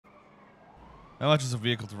How much is a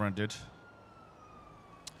vehicle to rent, dude?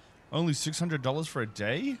 Only $600 for a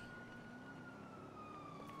day?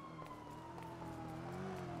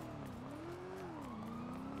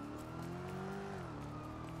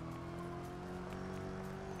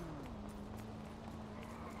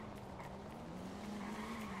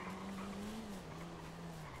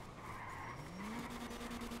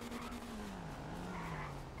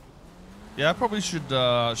 Yeah, I probably should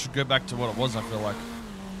go back to what it was. I feel like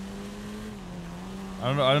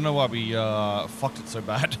I don't know why we fucked it so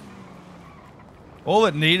bad. All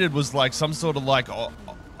it needed was like some sort of like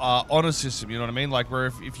honor system. You know what I mean? Like where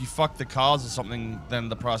if you fuck the cars or something, then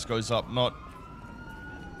the price goes up. Not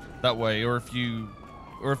that way. Or if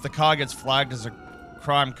the car gets flagged as a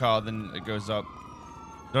crime car, then it goes up.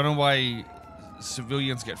 Don't know why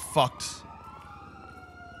civilians get fucked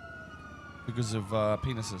because of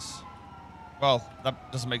penises. Well,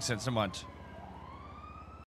 that doesn't make sense. Never mind.